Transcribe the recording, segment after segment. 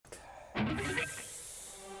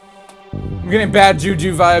getting bad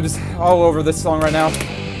juju vibes all over this song right now.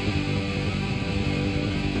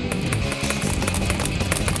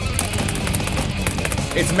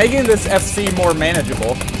 It's making this FC more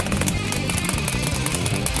manageable.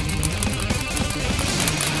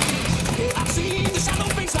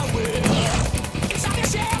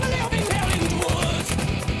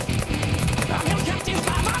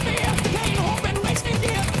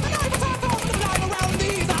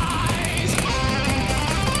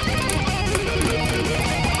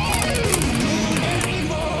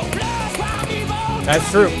 That's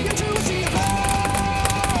true.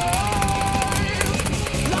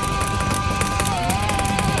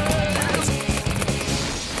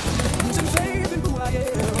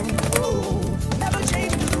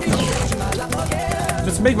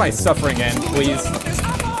 Just make my suffering end, please.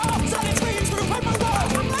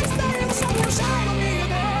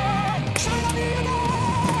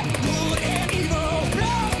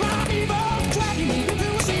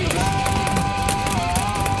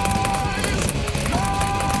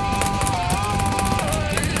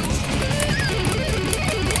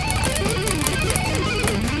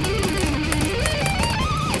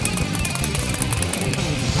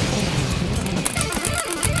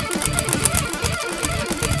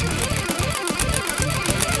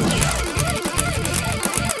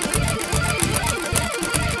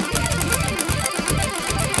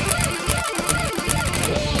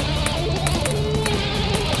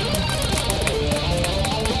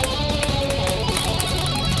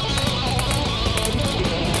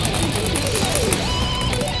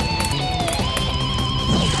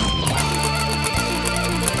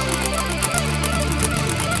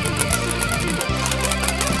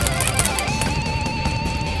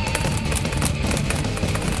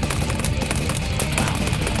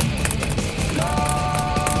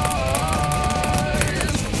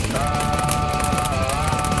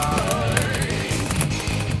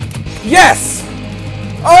 Yes!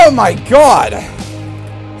 Oh my god!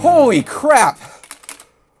 Holy crap!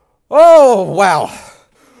 Oh, wow.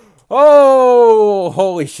 Oh,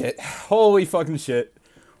 holy shit. Holy fucking shit.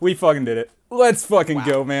 We fucking did it. Let's fucking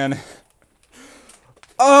go, man.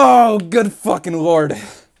 Oh, good fucking lord.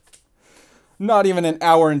 Not even an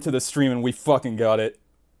hour into the stream and we fucking got it.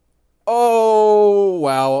 Oh,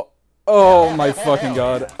 wow. Oh my fucking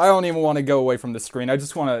god. I don't even want to go away from the screen. I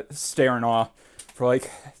just want to stare in awe for like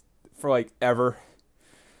ever.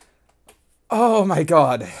 Oh my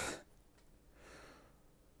god.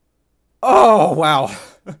 Oh, wow.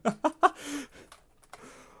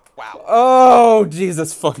 Wow. Oh,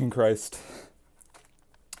 Jesus fucking Christ.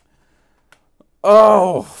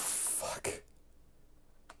 Oh, fuck.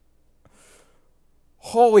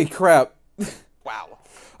 Holy crap. Wow.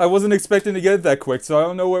 I wasn't expecting to get it that quick, so I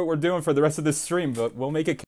don't know what we're doing for the rest of this stream, but we'll make it